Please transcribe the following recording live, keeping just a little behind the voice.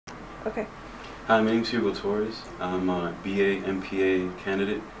Okay. Hi, my name is Hugo Torres. I'm a BA MPA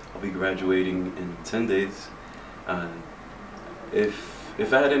candidate. I'll be graduating in 10 days. Uh, if I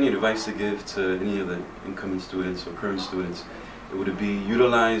had any advice to give to any of the incoming students or current students, it would be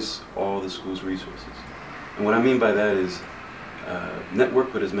utilize all the school's resources. And what I mean by that is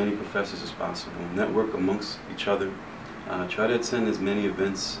network with as many professors as possible, network amongst each other, try to attend as many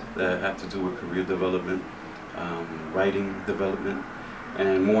events that have to do with career development, writing development,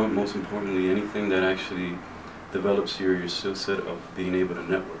 and most importantly, anything that actually develops your skill set of being able to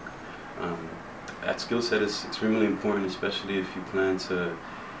network. That skill set is extremely important, especially if you plan to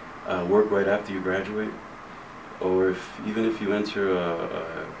work right after you graduate, or even if you enter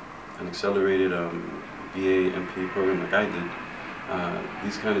an accelerated BA MPA program like I did.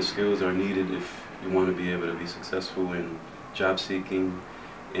 These kind of skills are needed if you want to be able to be successful in job seeking,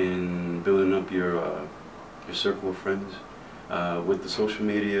 in building up your circle of friends. With the social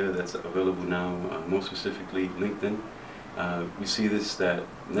media that's available now, more specifically LinkedIn, we see this, that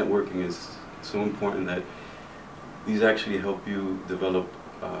networking is so important that these actually help you develop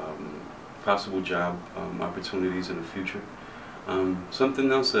possible job opportunities in the future.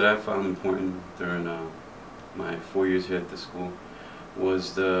 Something else that I found important during my 4 years here at the school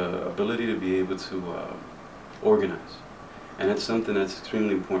was the ability to be able to organize. And it's something that's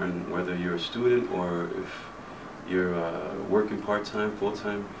extremely important, whether you're a student or if you're working part-time,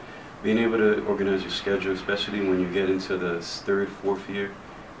 full-time. Being able to organize your schedule, especially when you get into the third, fourth year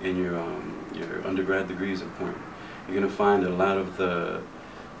in your undergrad degree, is important. You're going to find that a lot of the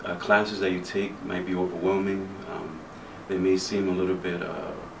classes that you take might be overwhelming. They may seem a little bit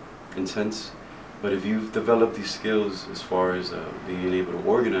intense, but if you've developed these skills as far as being able to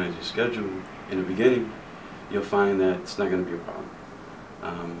organize your schedule in the beginning, you'll find that it's not going to be a problem.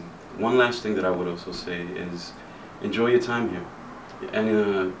 One last thing that I would also say is enjoy your time here.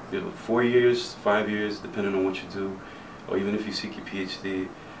 And 4 years, 5 years, depending on what you do, or even if you seek your PhD,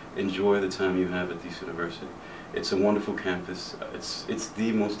 enjoy the time you have at this university. It's a wonderful campus. It's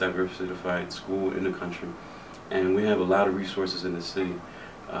the most diversified school in the country, and we have a lot of resources in the city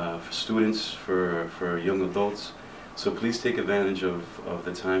for students, for young adults. So please take advantage of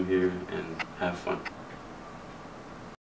the time here and have fun.